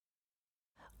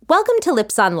Welcome to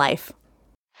Lips on Life.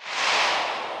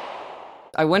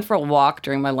 I went for a walk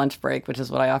during my lunch break, which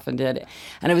is what I often did.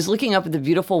 And I was looking up at the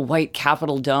beautiful white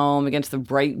Capitol dome against the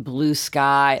bright blue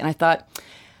sky. And I thought,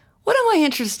 what am I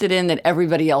interested in that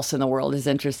everybody else in the world is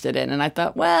interested in? And I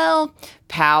thought, well,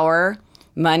 power,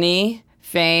 money,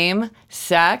 fame,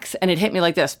 sex. And it hit me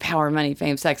like this: power, money,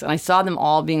 fame, sex. And I saw them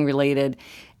all being related.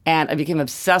 And I became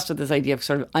obsessed with this idea of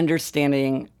sort of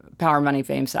understanding power, money,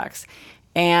 fame, sex.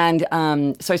 And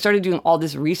so I started doing all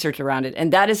this research around it.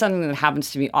 And that is something that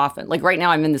happens to me often. Like right now,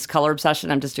 I'm in this color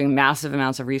obsession. I'm just doing massive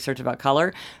amounts of research about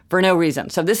color for no reason.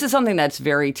 So this is something that's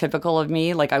very typical of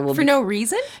me. Like I will For no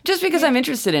reason? Just because I'm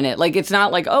interested in it. Like it's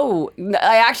not like, oh,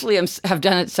 I actually have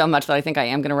done it so much that I think I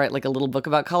am going to write like a little book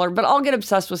about color. But I'll get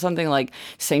obsessed with something like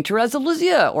Saint Therese of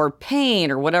Lisieux or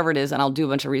pain or whatever it is. And I'll do a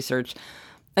bunch of research.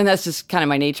 And that's just kind of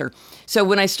my nature. So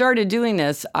when I started doing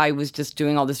this, I was just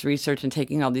doing all this research and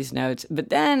taking all these notes. But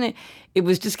then it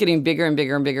was just getting bigger and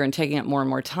bigger and bigger and taking up more and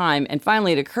more time. And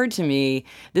finally, it occurred to me,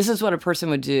 this is what a person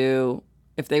would do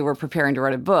if they were preparing to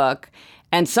write a book.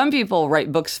 And some people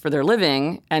write books for their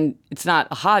living, and it's not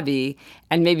a hobby.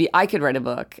 And maybe I could write a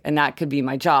book, and that could be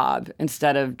my job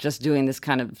instead of just doing this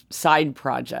kind of side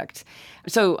project.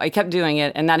 So I kept doing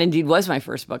it, and that indeed was my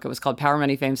first book. It was called Power,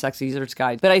 Money, Fame, Sex, User's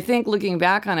Guide. But I think looking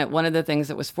back on it, one of the things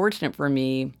that was fortunate for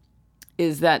me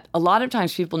is that a lot of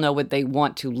times people know what they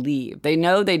want to leave. They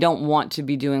know they don't want to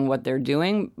be doing what they're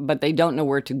doing, but they don't know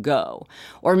where to go.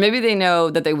 Or maybe they know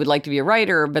that they would like to be a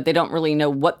writer, but they don't really know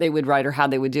what they would write or how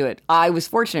they would do it. I was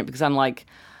fortunate because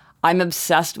I'm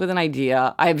obsessed with an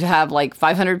idea. I have like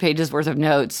 500 pages worth of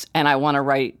notes, and I want to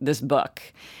write this book.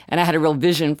 And I had a real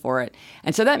vision for it.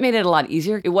 And so that made it a lot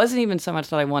easier. It wasn't even so much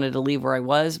that I wanted to leave where I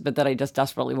was, but that I just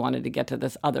desperately wanted to get to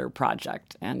this other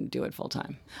project and do it full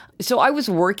time. So I was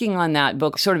working on that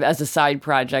book sort of as a side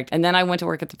project. And then I went to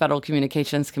work at the Federal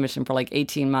Communications Commission for like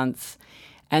 18 months.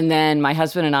 And then my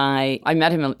husband and I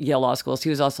met him at Yale Law School. So he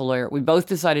was also a lawyer. We both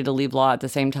decided to leave law at the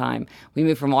same time. We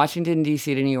moved from Washington,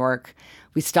 D.C. to New York.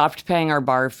 We stopped paying our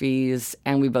bar fees,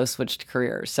 and we both switched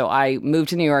careers. So I moved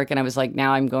to New York, and I was like,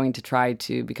 now I'm going to try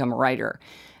to become a writer.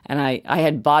 And I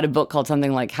had bought a book called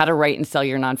something like How to Write and Sell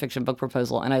Your Nonfiction Book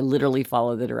Proposal, and I literally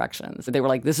followed the directions. They were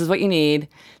like, this is what you need.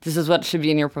 This is what should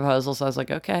be in your proposal. So I was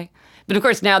like, okay. But of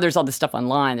course, now there's all this stuff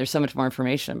online. There's so much more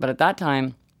information. But at that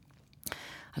time,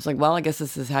 I was like, well, I guess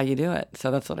this is how you do it. So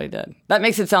that's what I did. That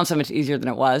makes it sound so much easier than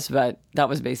it was, but that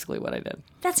was basically what I did.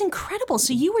 That's incredible.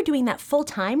 So you were doing that full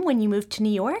time when you moved to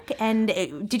New York? And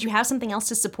did you have something else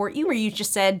to support you, or you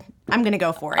just said, I'm going to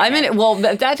go for it? Well,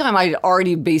 at that time, I had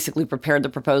already basically prepared the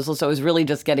proposal, so it was really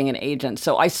just getting an agent.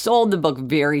 So I sold the book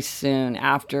very soon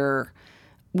after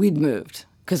we'd moved,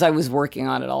 because I was working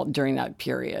on it all during that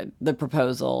period, the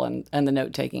proposal and the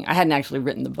note-taking. I hadn't actually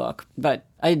written the book, but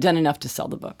I had done enough to sell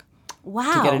the book.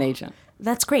 Wow. To get an agent.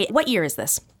 That's great. What year is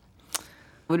this? It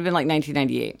would have been like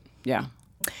 1998. Yeah.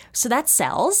 So that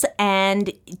sells.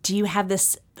 And do you have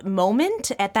this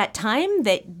moment at that time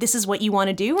that this is what you want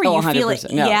to do? Or you 100%. feel it?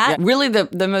 No. Yeah. Really,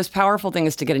 the most powerful thing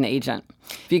is to get an agent.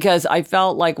 Because I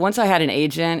felt like once I had an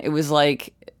agent, it was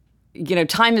like,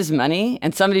 time is money,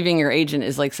 and somebody being your agent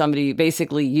is like somebody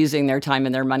basically using their time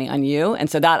and their money on you. And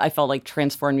so that I felt like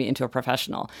transformed me into a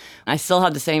professional. I still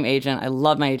have the same agent. I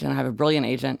love my agent. I have a brilliant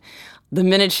agent. The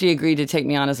minute she agreed to take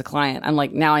me on as a client, I'm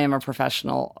like, now I am a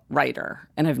professional writer,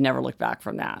 and I've never looked back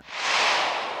from that.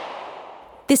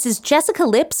 This is Jessica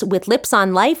Lips with Lips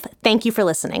on Life. Thank you for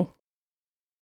listening.